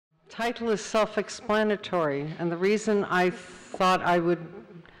title is self-explanatory, and the reason I thought I would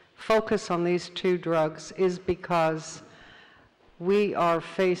focus on these two drugs is because we are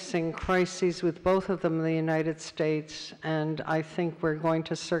facing crises with both of them in the United States, and I think we're going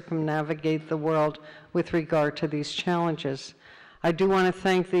to circumnavigate the world with regard to these challenges. I do want to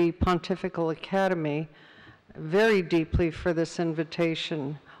thank the Pontifical Academy very deeply for this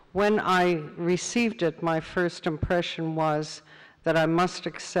invitation. When I received it, my first impression was that I must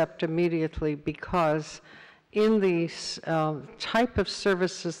accept immediately, because in the type of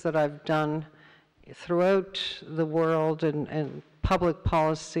services that I've done throughout the world and public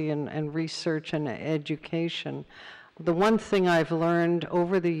policy and research and education, the one thing I've learned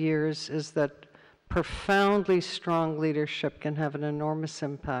over the years is that profoundly strong leadership can have an enormous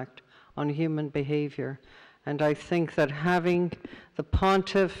impact on human behavior. And I think that having the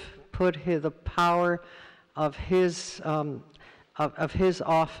pontiff put the power of his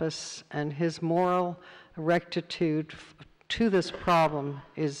office and his moral rectitude to this problem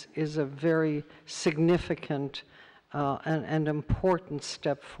is a very significant and important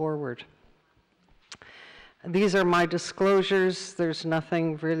step forward. These are my disclosures. There's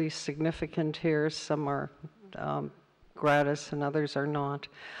nothing really significant here. Some are gratis and others are not.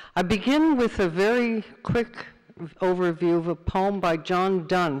 I begin with a very quick overview of a poem by John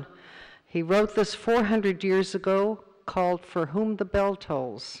Donne. He wrote this 400 years ago, called For Whom the Bell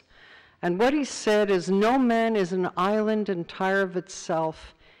Tolls. And what he said is, no man is an island entire of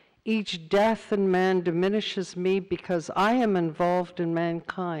itself. Each death in man diminishes me because I am involved in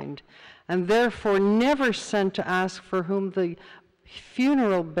mankind, and therefore never sent to ask for whom the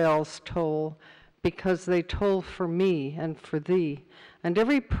funeral bells toll, because they toll for me and for thee. And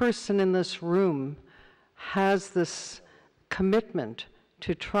every person in this room has this commitment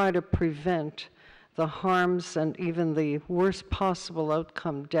to try to prevent the harms and even the worst possible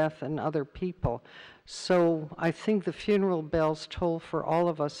outcome, death in other people. So I think the funeral bells toll for all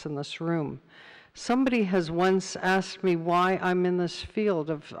of us in this room. Somebody has once asked me why I'm in this field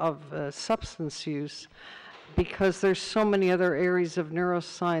of substance use, because there's so many other areas of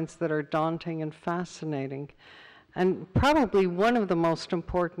neuroscience that are daunting and fascinating. And probably one of the most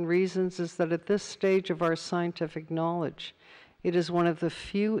important reasons is that at this stage of our scientific knowledge, it is one of the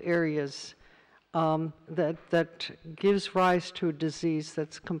few areas that gives rise to a disease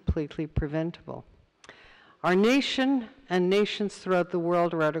that's completely preventable. Our nation and nations throughout the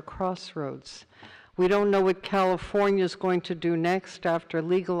world are at a crossroads. We don't know what California is going to do next after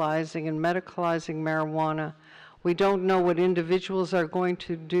legalizing and medicalizing marijuana. We don't know what individuals are going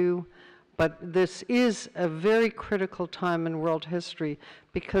to do, but this is a very critical time in world history,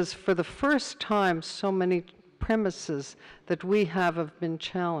 because for the first time, so many premises that we have been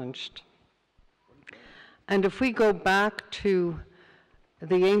challenged. And if we go back to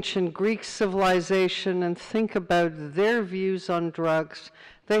the ancient Greek civilization and think about their views on drugs,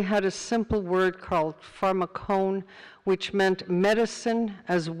 they had a simple word called pharmakon, which meant medicine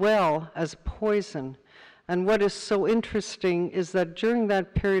as well as poison. And what is so interesting is that during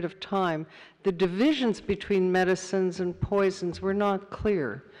that period of time, the divisions between medicines and poisons were not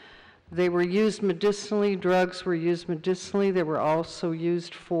clear. They were used medicinally, drugs were used medicinally, they were also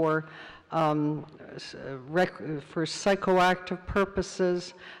used for psychoactive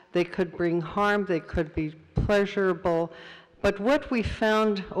purposes. They could bring harm, they could be pleasurable. But what we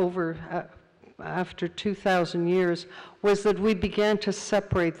found after 2,000 years was that we began to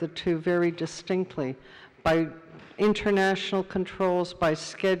separate the two very distinctly by international controls, by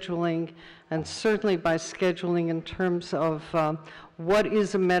scheduling, and certainly by scheduling in terms of what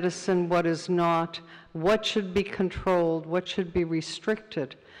is a medicine, what is not, what should be controlled, what should be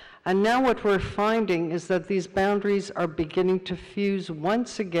restricted. And now what we're finding is that these boundaries are beginning to fuse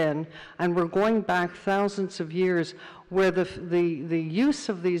once again, and we're going back thousands of years where the use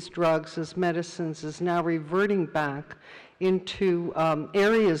of these drugs as medicines is now reverting back into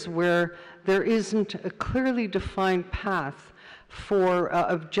areas where there isn't a clearly defined path for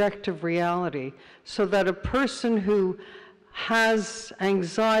objective reality, so that a person who has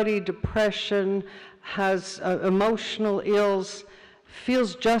anxiety, depression, has emotional ills,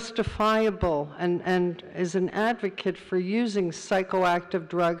 feels justifiable and is an advocate for using psychoactive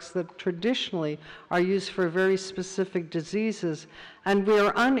drugs that traditionally are used for very specific diseases. And we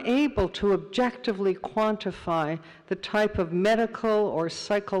are unable to objectively quantify the type of medical or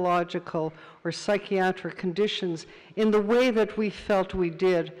psychological or psychiatric conditions in the way that we felt we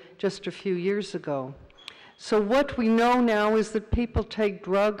did just a few years ago. So what we know now is that people take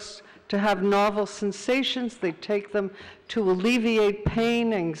drugs to have novel sensations. They take them to alleviate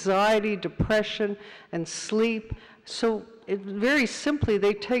pain, anxiety, depression, and sleep. So very simply,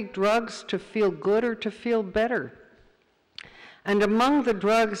 they take drugs to feel good or to feel better. And among the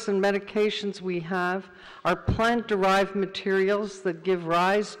drugs and medications we have are plant-derived materials that give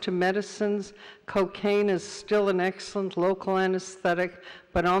rise to medicines. Cocaine is still an excellent local anesthetic,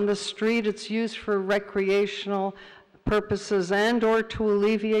 but on the street it's used for recreational purposes and or to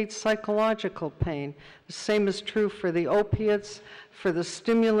alleviate psychological pain. The same is true for the opiates, for the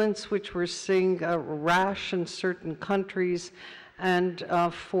stimulants, which we're seeing a rash in certain countries, and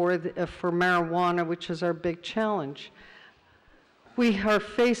for marijuana, which is our big challenge. We are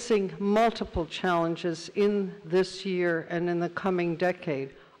facing multiple challenges in this year and in the coming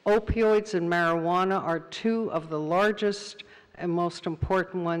decade. Opioids and marijuana are two of the largest and most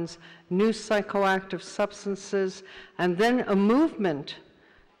important ones, new psychoactive substances, and then a movement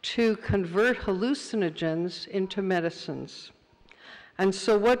to convert hallucinogens into medicines. And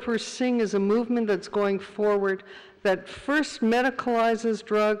so what we're seeing is a movement that's going forward that first medicalizes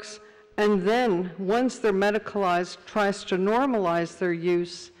drugs, and then, once they're medicalized, tries to normalize their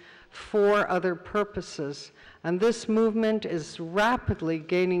use for other purposes. And this movement is rapidly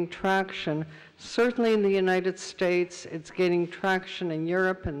gaining traction, certainly in the United States. It's gaining traction in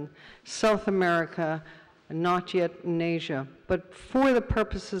Europe and South America, and not yet in Asia. But for the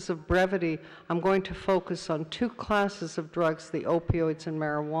purposes of brevity, I'm going to focus on two classes of drugs, the opioids and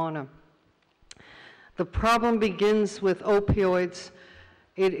marijuana. The problem begins with opioids.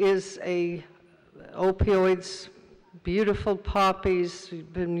 It is opioids, beautiful poppies,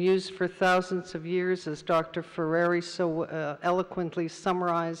 been used for thousands of years, as Dr. Ferreri so eloquently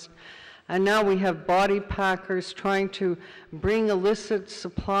summarized. And now we have body packers trying to bring illicit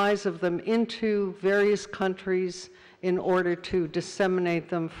supplies of them into various countries in order to disseminate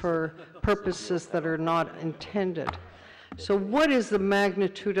them for purposes that are not intended. So what is the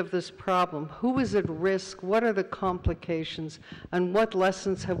magnitude of this problem? Who is at risk? What are the complications? And what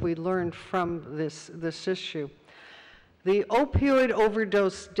lessons have we learned from this issue? The opioid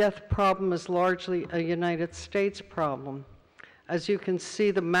overdose death problem is largely a United States problem. As you can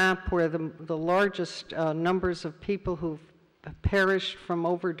see, the map where the largest numbers of people who've perished from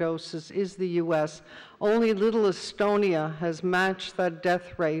overdoses is the US. Only little Estonia has matched that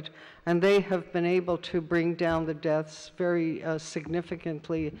death rate, and they have been able to bring down the deaths very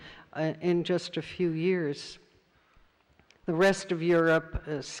significantly in just a few years. The rest of Europe,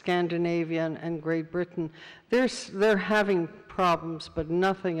 Scandinavia, and Great Britain, they're having problems, but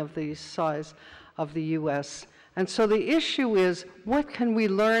nothing of the size of the US. And so the issue is, what can we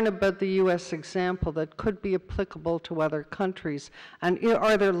learn about the US example that could be applicable to other countries? And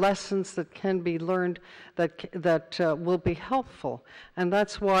are there lessons that can be learned that will be helpful? And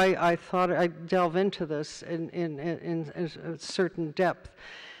that's why I thought I'd delve into this in a certain depth.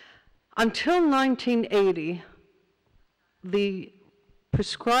 Until 1980, the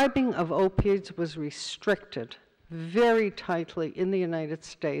prescribing of opiates was restricted very tightly in the United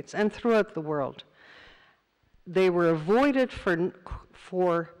States and throughout the world. They were avoided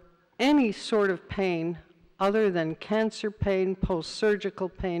for any sort of pain other than cancer pain, post-surgical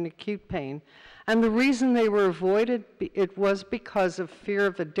pain, acute pain. And the reason they were avoided, it was because of fear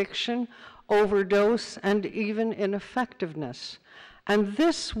of addiction, overdose, and even ineffectiveness. And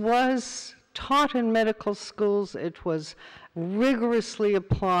this was taught in medical schools. It was rigorously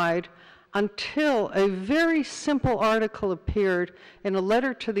applied until a very simple article appeared in a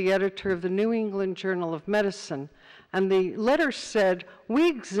letter to the editor of the New England Journal of Medicine. And the letter said, we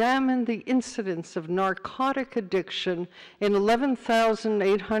examined the incidence of narcotic addiction in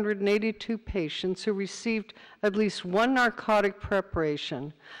 11,882 patients who received at least one narcotic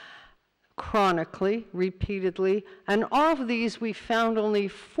preparation chronically, repeatedly, and of these we found only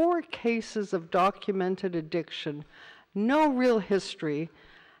 4 cases of documented addiction, no real history.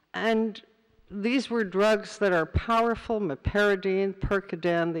 And these were drugs that are powerful: meperidine,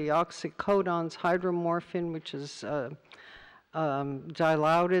 Percodan, the oxycodones, hydromorphine, which is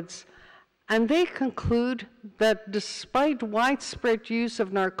dilaudid. And they conclude that despite widespread use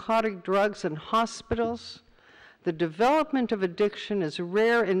of narcotic drugs in hospitals, the development of addiction is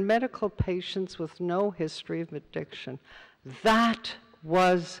rare in medical patients with no history of addiction. That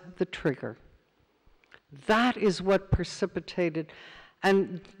was the trigger. That is what precipitated.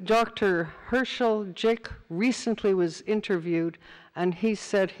 And Dr. Herschel Jick recently was interviewed, and he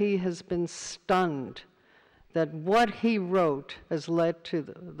said he has been stunned that what he wrote has led to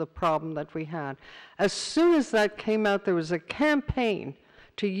the problem that we had. As soon as that came out, there was a campaign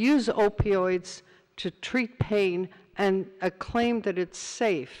to use opioids to treat pain and a claim that it's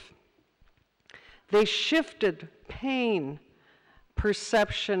safe. They shifted pain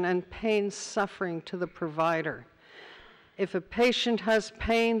perception and pain suffering to the provider. if a patient has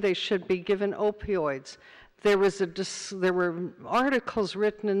pain, they should be given opioids. There were articles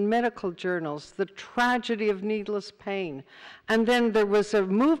written in medical journals, the tragedy of needless pain. And then there was a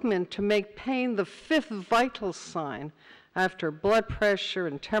movement to make pain the 5th vital sign after blood pressure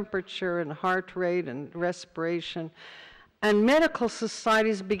and temperature and heart rate and respiration. And medical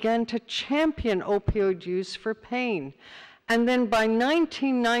societies began to champion opioid use for pain. And then by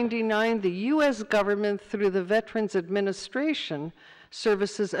 1999, the US government, through the Veterans Administration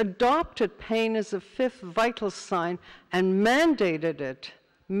Services, adopted pain as a 5th vital sign and mandated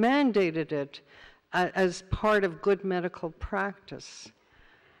it as part of good medical practice.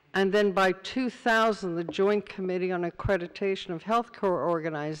 And then by 2000, the Joint Committee on Accreditation of Healthcare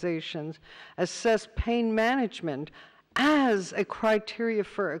Organizations assessed pain management as a criteria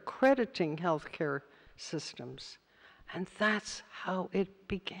for accrediting healthcare systems. And that's how it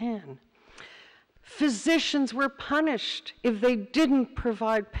began. Physicians were punished if they didn't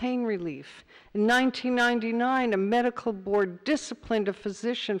provide pain relief. In 1999, a medical board disciplined a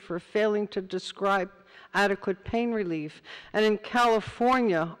physician for failing to describe adequate pain relief. And in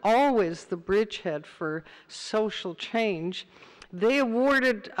California, always the bridgehead for social change, they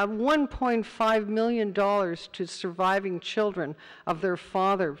awarded $1.5 million to surviving children of their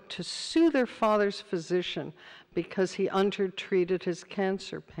father to sue their father's physician because he undertreated his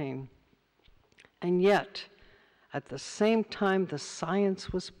cancer pain. And yet, at the same time, the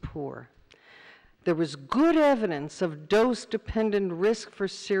science was poor. There was good evidence of dose-dependent risk for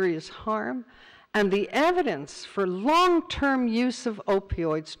serious harm, and the evidence for long-term use of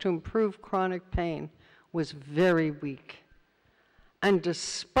opioids to improve chronic pain was very weak. And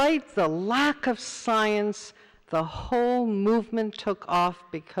despite the lack of science, the whole movement took off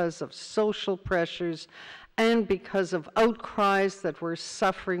because of social pressures and because of outcries that were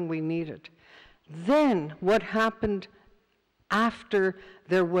suffering we needed. Then what happened after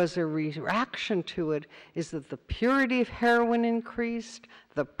there was a reaction to it is that the purity of heroin increased,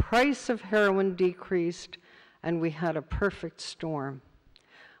 the price of heroin decreased, and we had a perfect storm.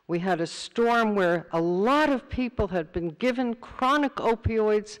 We had a storm where a lot of people had been given chronic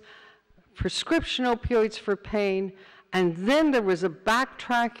opioids, prescription opioids for pain, and then there was a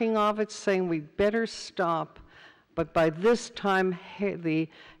backtracking of it saying we'd better stop. But by this time, the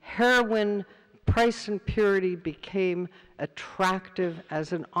heroin price and purity became attractive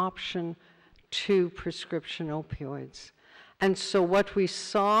as an option to prescription opioids. And so what we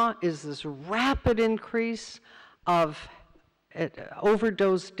saw is this rapid increase of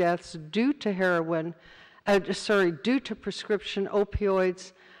overdose deaths due to due to prescription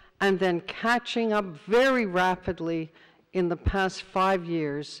opioids, and then catching up very rapidly in the past 5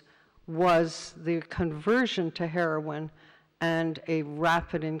 years was the conversion to heroin and a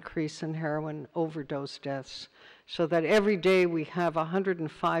rapid increase in heroin overdose deaths. So that every day we have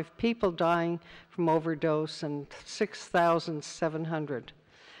 105 people dying from overdose and 6,700.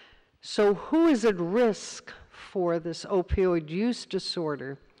 So who is at risk for this opioid use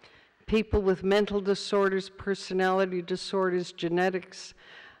disorder? People with mental disorders, personality disorders, genetics,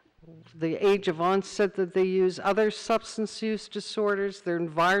 the age of onset that they use, other substance use disorders, their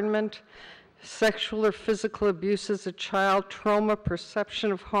environment, sexual or physical abuse as a child, trauma,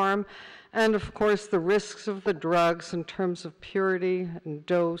 perception of harm, and of course the risks of the drugs in terms of purity and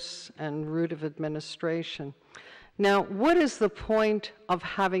dose and route of administration. Now, what is the point of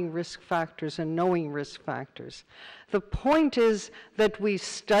having risk factors and knowing risk factors? The point is that we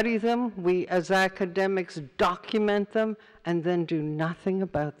study them, we as academics document them, and then do nothing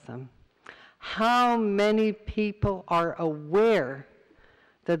about them. How many people are aware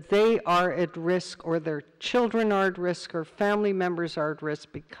that they are at risk, or their children are at risk, or family members are at risk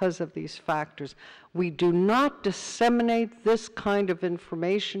because of these factors? We do not disseminate this kind of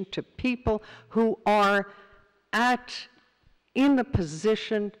information to people who are in the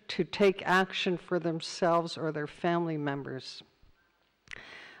position to take action for themselves or their family members.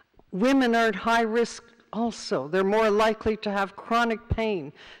 Women are at high risk also. They're more likely to have chronic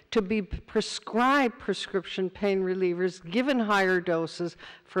pain, to be prescribed prescription pain relievers, given higher doses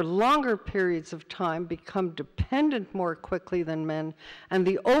for longer periods of time, become dependent more quickly than men, and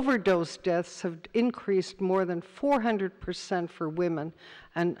the overdose deaths have increased more than 400% for women,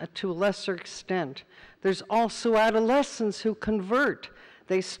 and to a lesser extent. There's also adolescents who convert.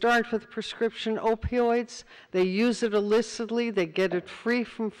 They start with prescription opioids, they use it illicitly, they get it free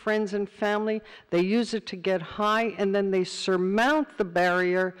from friends and family, they use it to get high, and then they surmount the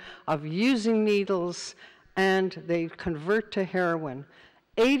barrier of using needles, and they convert to heroin.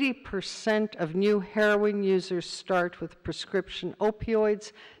 80% of new heroin users start with prescription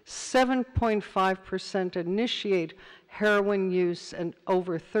opioids, 7.5% initiate heroin use, and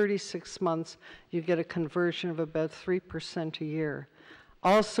over 36 months, you get a conversion of about 3% a year.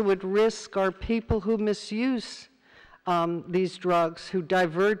 Also at risk are people who misuse these drugs, who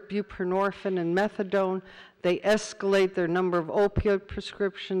divert buprenorphine and methadone. They escalate their number of opioid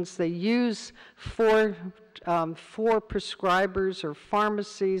prescriptions. They use four prescribers or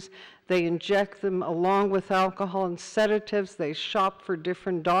pharmacies. They inject them along with alcohol and sedatives. They shop for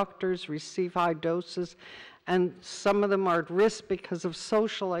different doctors, receive high doses, and some of them are at risk because of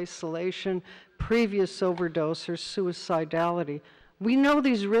social isolation, previous overdose, or suicidality. We know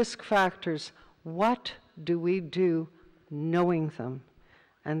these risk factors. What do we do knowing them?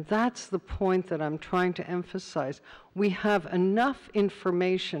 And that's the point that I'm trying to emphasize. We have enough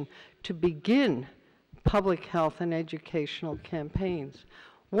information to begin public health and educational campaigns.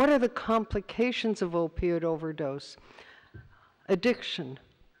 What are the complications of opioid overdose? Addiction,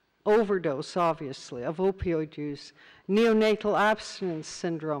 overdose, obviously, of opioid use, neonatal abstinence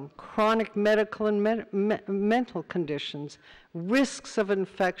syndrome, chronic medical and mental conditions, risks of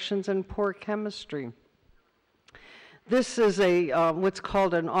infections, and poor chemistry. This is what's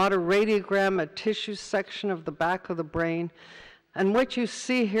called an autoradiogram, a tissue section of the back of the brain. And what you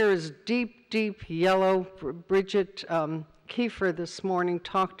see here is deep, deep yellow. Bridget Kiefer this morning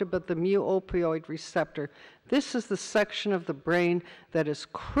talked about the mu-opioid receptor. This is the section of the brain that is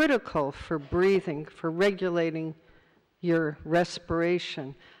critical for breathing, for regulating your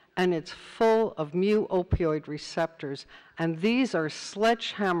respiration. And it's full of mu-opioid receptors. And these are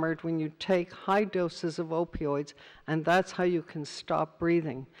sledgehammered when you take high doses of opioids, and that's how you can stop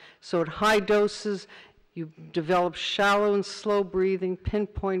breathing. So at high doses, you develop shallow and slow breathing,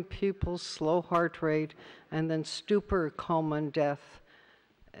 pinpoint pupils, slow heart rate, and then stupor, coma, and death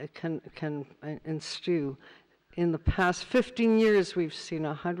can ensue. In the past 15 years, we've seen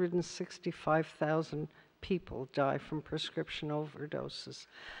 165,000 people die from prescription overdoses.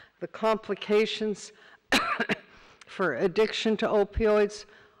 The complications for addiction to opioids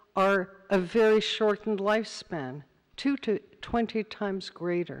are a very shortened lifespan, 2 to 20 times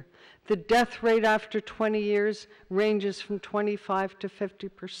greater. The death rate after 20 years ranges from 25 to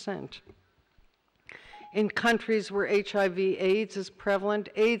 50%. In countries where HIV/AIDS is prevalent,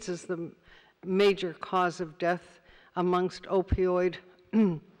 AIDS is the major cause of death amongst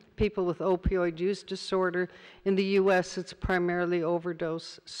people with opioid use disorder. In the US, it's primarily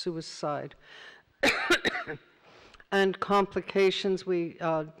overdose, suicide. And complications,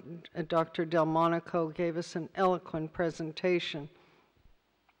 Dr. Delmonico gave us an eloquent presentation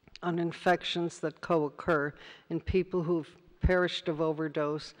on infections that co-occur in people who've perished of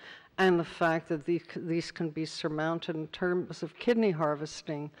overdose, and the fact that these can be surmounted in terms of kidney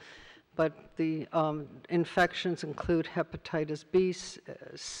harvesting. But the infections include hepatitis B,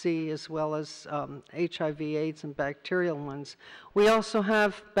 C, as well as HIV, AIDS, and bacterial ones. We also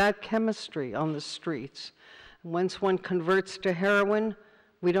have bad chemistry on the streets. Once one converts to heroin,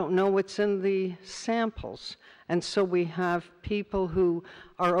 we don't know what's in the samples. And so we have people who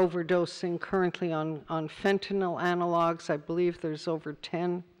are overdosing currently on fentanyl analogs. I believe there's over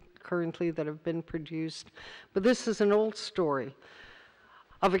 10 currently that have been produced. But this is an old story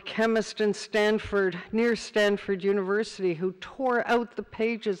of a chemist in Stanford, near Stanford University, who tore out the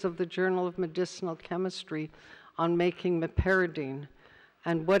pages of the Journal of Medicinal Chemistry on making meperidine.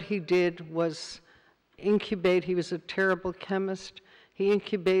 And what he did was incubate. He was a terrible chemist. He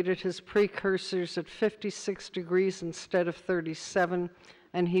incubated his precursors at 56 degrees instead of 37,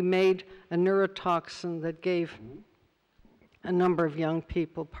 and he made a neurotoxin that gave a number of young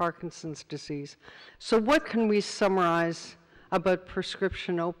people Parkinson's disease. So what can we summarize about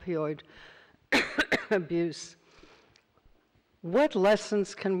prescription opioid abuse? What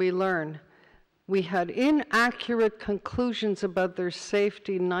lessons can we learn? We had inaccurate conclusions about their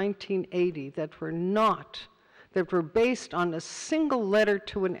safety in 1980 that were based on a single letter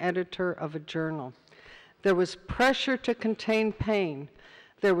to an editor of a journal. There was pressure to contain pain.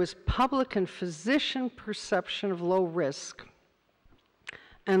 There was public and physician perception of low risk.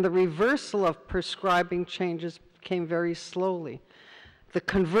 And the reversal of prescribing changes came very slowly. The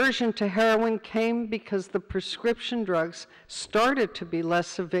conversion to heroin came because the prescription drugs started to be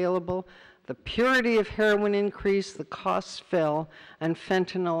less available. The purity of heroin increased, the costs fell, and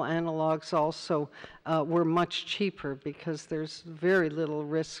fentanyl analogs also were much cheaper because there's very little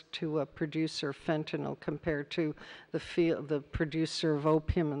risk to a producer of fentanyl compared to the producer of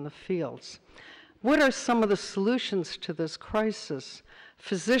opium in the fields. What are some of the solutions to this crisis?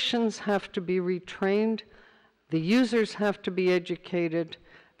 Physicians have to be retrained. The users have to be educated.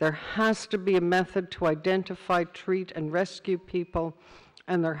 There has to be a method to identify, treat, and rescue people.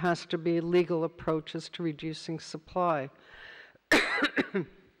 and there has to be legal approaches to reducing supply.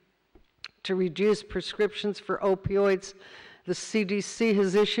 To reduce prescriptions for opioids, the CDC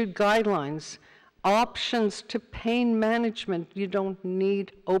has issued guidelines, options to pain management. You don't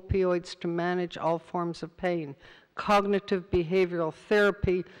need opioids to manage all forms of pain. Cognitive behavioral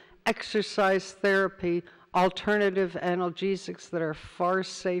therapy, exercise therapy, alternative analgesics that are far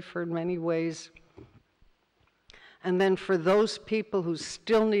safer in many ways. And then for those people who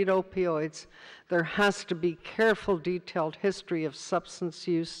still need opioids, there has to be careful, detailed history of substance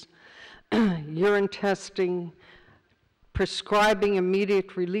use, urine testing, prescribing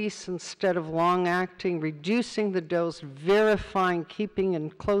immediate release instead of long-acting, reducing the dose, verifying, keeping in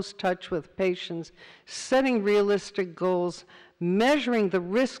close touch with patients, setting realistic goals, measuring the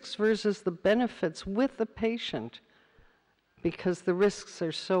risks versus the benefits with the patient, because the risks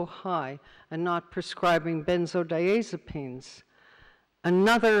are so high, and not prescribing benzodiazepines.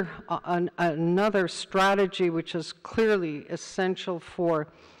 Another strategy which is clearly essential for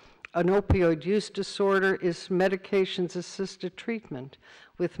an opioid use disorder is medications-assisted treatment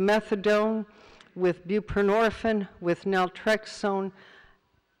with methadone, with buprenorphine, with naltrexone.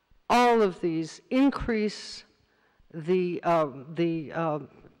 All of these increase the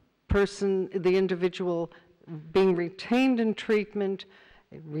individual being retained in treatment,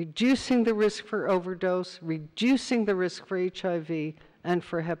 reducing the risk for overdose, reducing the risk for HIV and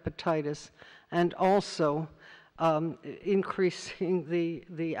for hepatitis, and also increasing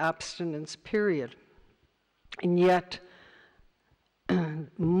the abstinence period. And yet,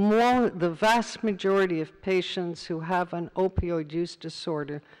 the vast majority of patients who have an opioid use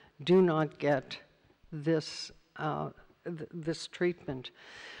disorder do not get this, this treatment.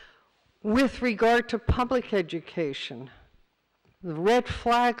 With regard to public education, the red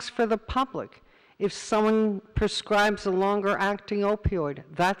flags for the public. If someone prescribes a longer acting opioid,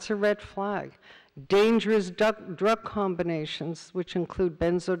 that's a red flag. Dangerous drug combinations, which include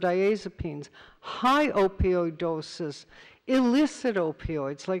benzodiazepines, high opioid doses, illicit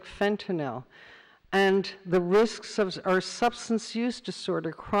opioids like fentanyl, and the risks of our substance use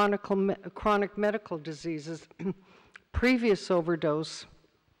disorder, chronic medical diseases, previous overdose,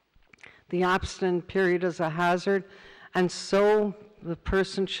 the abstinent period is a hazard, and so the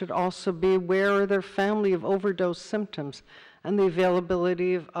person should also be aware, or their family, of overdose symptoms and the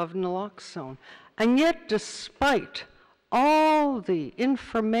availability of naloxone. And yet, despite all the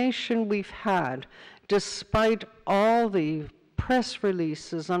information we've had, despite all the press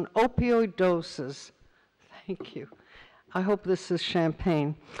releases on opioid doses, thank you, I hope this is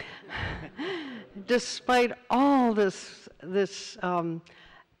champagne, despite all this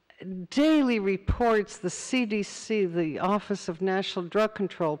daily reports, the CDC, the Office of National Drug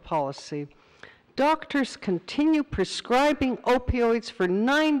Control Policy, doctors continue prescribing opioids for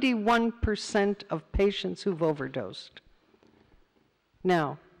 91% of patients who've overdosed.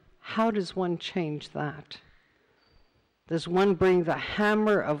 Now, how does one change that? Does one bring the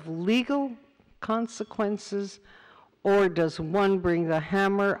hammer of legal consequences, or does one bring the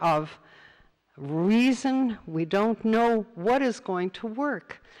hammer of reason? We don't know what is going to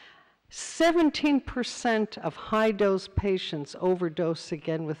work. 17% of high-dose patients overdose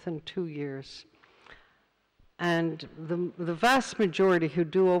again within 2 years. And the vast majority who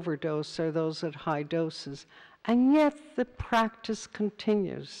do overdose are those at high doses. And yet the practice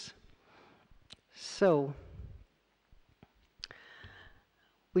continues. So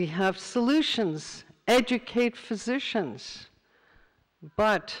we have solutions. Educate physicians.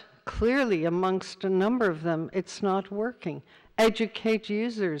 But clearly, amongst a number of them, it's not working. Educate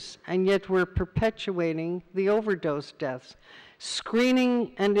users, and yet we're perpetuating the overdose deaths.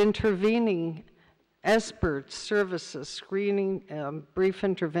 Screening and intervening expert services, screening, brief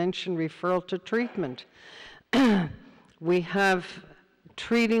intervention, referral to treatment. We have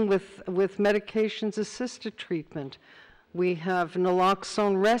treating with medications-assisted treatment. We have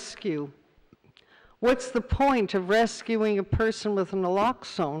naloxone rescue. What's the point of rescuing a person with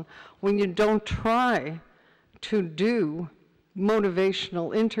naloxone when you don't try to do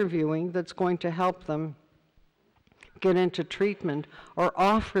motivational interviewing that's going to help them get into treatment, or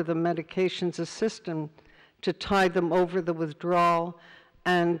offer them medications assistance to tide them over the withdrawal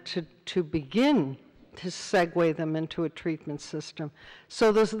and to begin to segue them into a treatment system?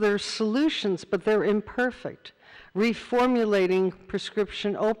 So there are solutions, but they're imperfect. Reformulating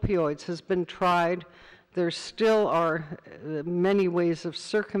prescription opioids has been tried. There still are many ways of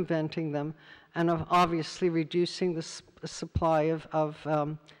circumventing them, and of obviously reducing the supply of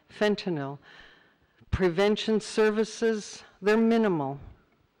fentanyl. Prevention services, they're minimal.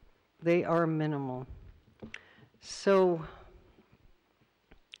 They are minimal. So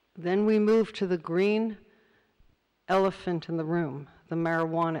Then we move to the green elephant in the room, the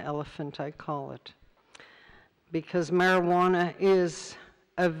marijuana elephant, I call it, because marijuana is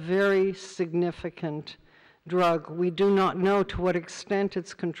a very significant drug. We do not know to what extent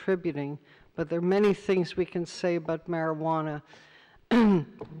it's contributing, but there are many things we can say about marijuana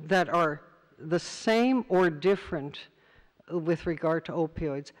that are the same or different with regard to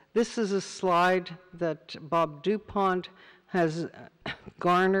opioids. This is a slide that Bob DuPont has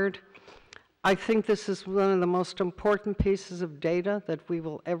garnered. I think this is one of the most important pieces of data that we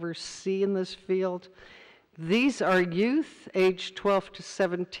will ever see in this field. These are youth aged 12 to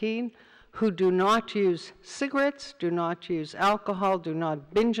 17 who do not use cigarettes, do not use alcohol, do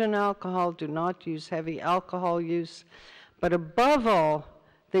not binge on alcohol, do not use heavy alcohol use, but above all,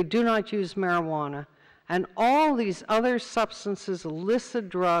 they do not use marijuana. And all these other substances, illicit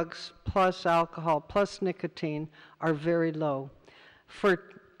drugs, plus alcohol, plus nicotine, are very low. For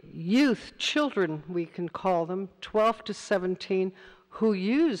youth, children, we can call them, 12 to 17, who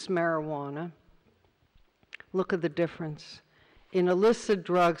use marijuana, look at the difference. In illicit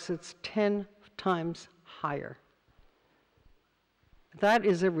drugs, it's 10 times higher. That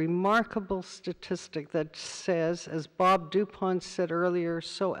is a remarkable statistic that says, as Bob DuPont said earlier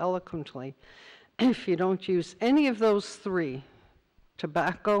so eloquently, if you don't use any of those three,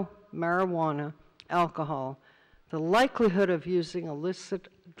 tobacco, marijuana, alcohol, the likelihood of using illicit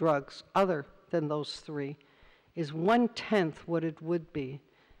drugs other than those three is 1/10 what it would be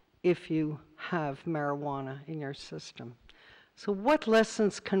if you have marijuana in your system. So what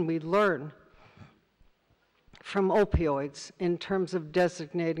lessons can we learn from opioids in terms of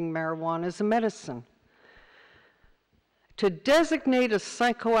designating marijuana as a medicine? To designate a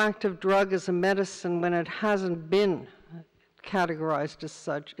psychoactive drug as a medicine when it hasn't been categorized as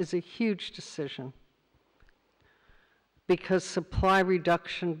such is a huge decision, because supply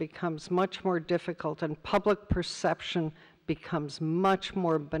reduction becomes much more difficult and public perception becomes much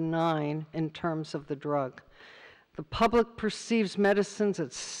more benign in terms of the drug. The public perceives medicines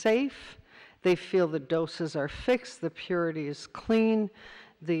as safe. They feel the doses are fixed, the purity is clean,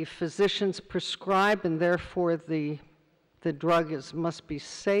 the physicians prescribe, and therefore the drug must be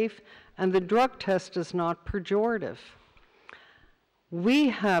safe, and the drug test is not pejorative. We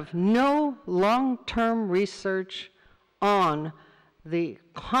have no long-term research on the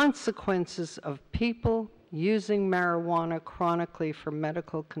consequences of people using marijuana chronically for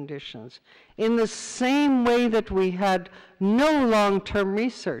medical conditions, in the same way that we had no long-term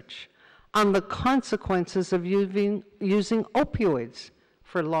research on the consequences of using opioids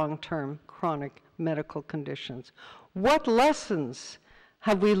for long-term chronic medical conditions. What lessons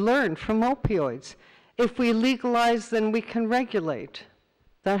have we learned from opioids? If we legalize, then we can regulate.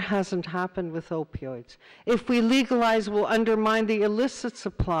 That hasn't happened with opioids. If we legalize, we'll undermine the illicit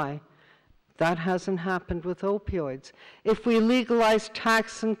supply. That hasn't happened with opioids. If we legalize,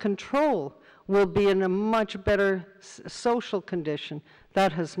 tax and control, we'll be in a much better social condition.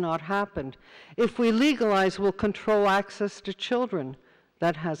 That has not happened. If we legalize, we'll control access to children.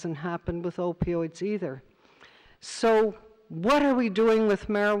 That hasn't happened with opioids either. So what are we doing with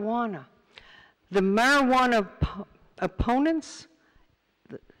marijuana? The marijuana opponents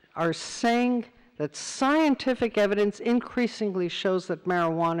are saying that scientific evidence increasingly shows that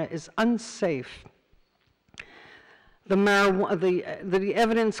marijuana is unsafe. The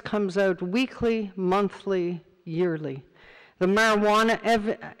evidence comes out weekly, monthly, yearly. The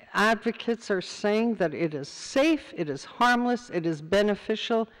marijuana advocates are saying that it is safe, it is harmless, it is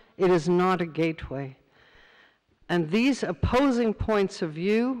beneficial, it is not a gateway. And these opposing points of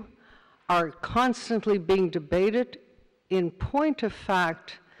view are constantly being debated in point of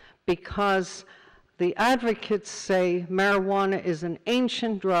fact, because the advocates say marijuana is an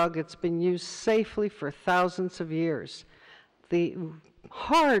ancient drug. It's been used safely for thousands of years. The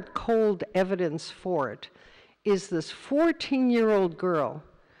hard, cold evidence for it is this 14-year-old girl,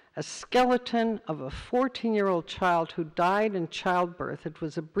 a skeleton of a 14-year-old child who died in childbirth. It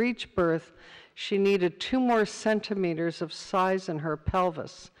was a breech birth. She needed 2 more centimeters of size in her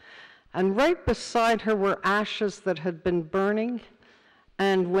pelvis. And right beside her were ashes that had been burning.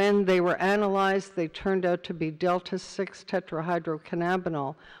 And when they were analyzed, they turned out to be delta-6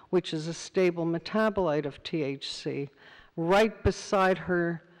 tetrahydrocannabinol, which is a stable metabolite of THC, right beside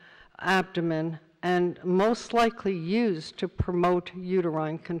her abdomen, and most likely used to promote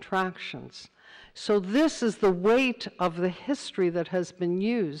uterine contractions. So this is the weight of the history that has been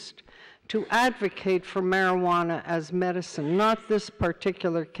used to advocate for marijuana as medicine, not this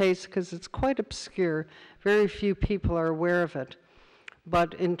particular case, because it's quite obscure. Very few people are aware of it.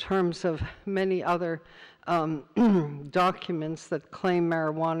 But in terms of many other documents that claim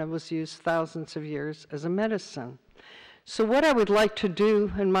marijuana was used thousands of years as a medicine. So what I would like to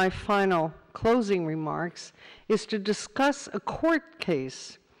do in my final closing remarks is to discuss a court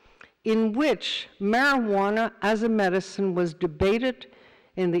case in which marijuana as a medicine was debated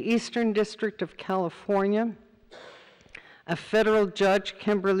in the Eastern District of California. A federal judge,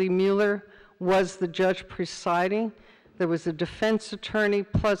 Kimberly Mueller, was the judge presiding. There was a defense attorney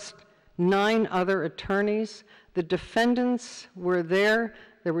plus 9 other attorneys. The defendants were there.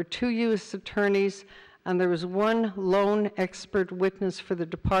 There were 2 U.S. attorneys, and there was 1 lone expert witness for the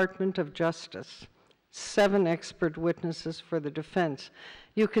Department of Justice, 7 expert witnesses for the defense.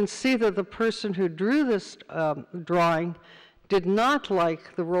 You can see that the person who drew this drawing did not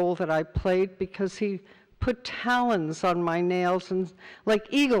like the role that I played because he put talons on my nails and like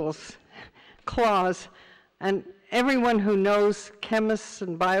eagles' claws. And everyone who knows, chemists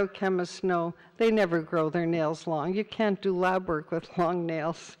and biochemists know, they never grow their nails long. You can't do lab work with long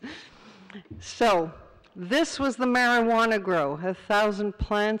nails. So this was the marijuana grow, 1,000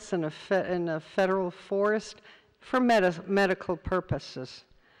 plants in a federal forest for medical purposes.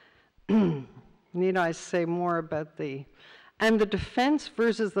 Need I say more about and the defense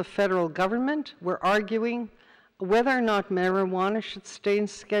versus the federal government were arguing whether or not marijuana should stay in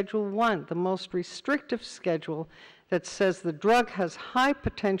Schedule 1, the most restrictive schedule that says the drug has high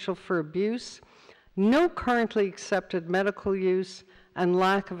potential for abuse, no currently accepted medical use, and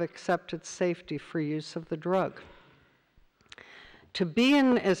lack of accepted safety for use of the drug. To be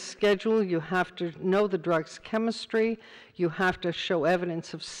in a schedule, you have to know the drug's chemistry, you have to show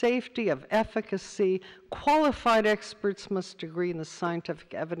evidence of safety, of efficacy, qualified experts must agree, and the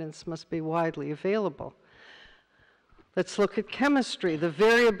scientific evidence must be widely available. Let's look at chemistry. The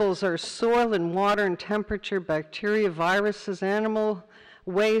variables are soil and water and temperature, bacteria, viruses, animal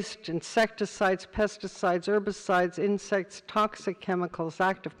waste, insecticides, pesticides, herbicides, insects, toxic chemicals,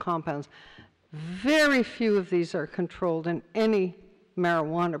 active compounds. Very few of these are controlled in any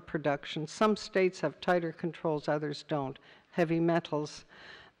marijuana production. Some states have tighter controls, others don't. Heavy metals.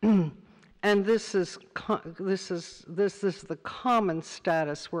 And this is the common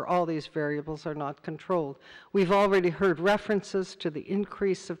status where all these variables are not controlled. We've already heard references to the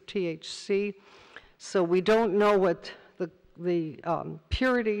increase of THC, so we don't know what the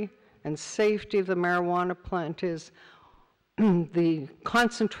purity and safety of the marijuana plant is. The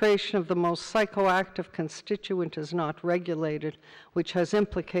concentration of the most psychoactive constituent is not regulated, which has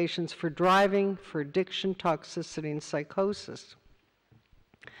implications for driving, for addiction, toxicity, and psychosis.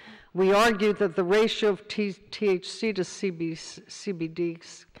 We argued that the ratio of THC to CBD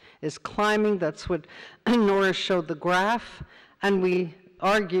is climbing. That's what Nora showed the graph. And we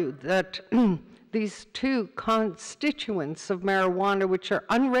argued that these 2 constituents of marijuana, which are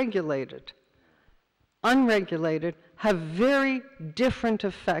unregulated, have very different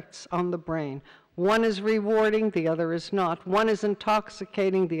effects on the brain. One is rewarding, the other is not. One is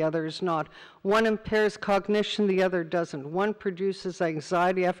intoxicating, the other is not. One impairs cognition, the other doesn't. One produces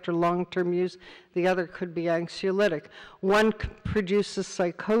anxiety after long-term use, the other could be anxiolytic. One produces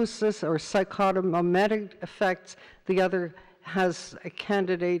psychosis or psychotomimetic effects, the other has a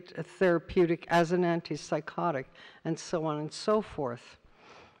candidate a therapeutic as an antipsychotic, and so on and so forth.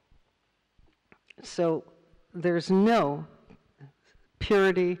 So there's no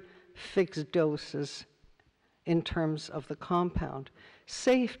purity, fixed doses in terms of the compound.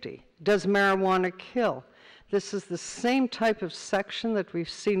 Safety. Does marijuana kill? This is the same type of section that we've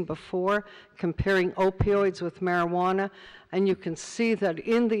seen before, comparing opioids with marijuana, and you can see that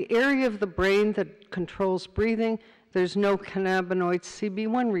in the area of the brain that controls breathing, there's no cannabinoid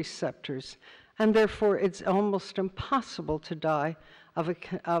CB1 receptors, and therefore it's almost impossible to die of a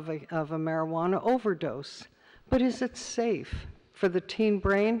marijuana overdose. But is it safe for the teen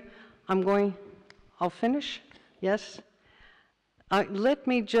brain? I'll finish, yes? Let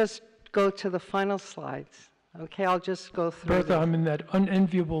me just go to the final slides. Okay, I'll just go through Bertha, I'm in that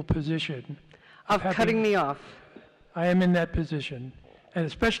unenviable position of cutting me off. I am in that position, and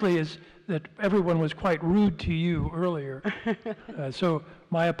especially as that everyone was quite rude to you earlier. So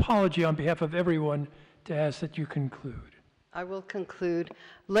my apology on behalf of everyone to ask that you conclude. I will conclude.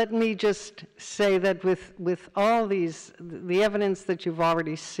 Let me just say that with all these, the evidence that you've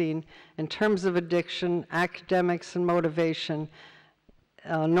already seen in terms of addiction, academics, and motivation,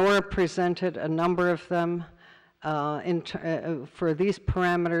 Nora presented a number of them. For these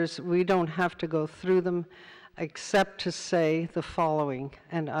parameters, we don't have to go through them except to say the following,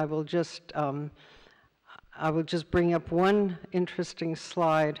 and I will just bring up one interesting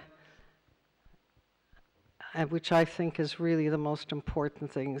slide, which I think is really the most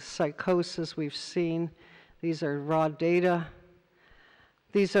important thing. Psychosis we've seen, These are raw data.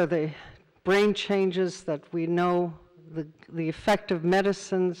 These are the brain changes that we know, the effect of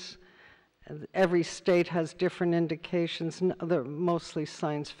medicines. Every state has different indications. They're mostly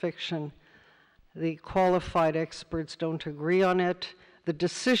science fiction. The qualified experts don't agree on it. The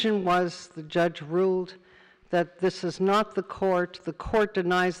decision was, the judge ruled that this is not the court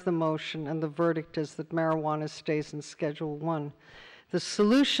denies the motion, and the verdict is that marijuana stays in Schedule 1. The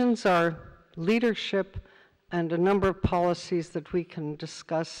solutions are leadership and a number of policies that we can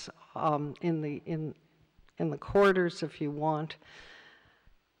discuss in the corridors if you want.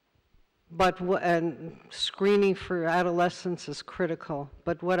 And screening for adolescents is critical.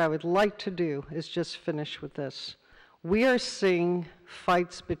 But what I would like to do is just finish with this. We are seeing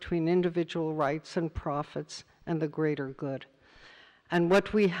fights between individual rights and profits and the greater good. And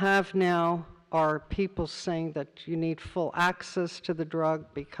what we have now are people saying that you need full access to the drug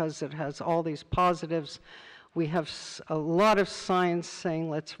because it has all these positives. We have a lot of science saying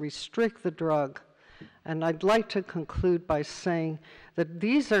let's restrict the drug. And I'd like to conclude by saying that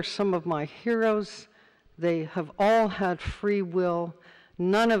these are some of my heroes. They have all had free will.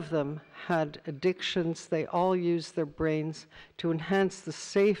 None of them had addictions. They all used their brains to enhance the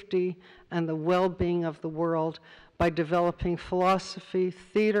safety and the well-being of the world by developing philosophy,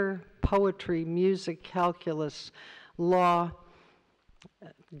 theater, poetry, music, calculus, law,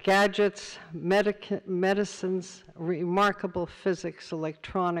 gadgets, medicines, remarkable physics,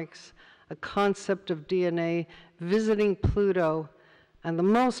 electronics, a concept of DNA, visiting Pluto, and the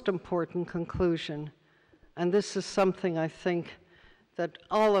most important conclusion, and this is something I think that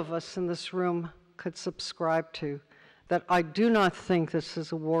all of us in this room could subscribe to, that I do not think this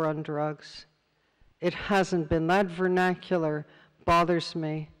is a war on drugs. It hasn't been. That vernacular bothers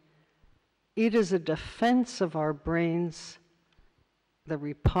me. It is a defense of our brains, the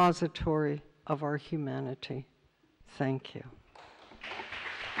repository of our humanity. Thank you.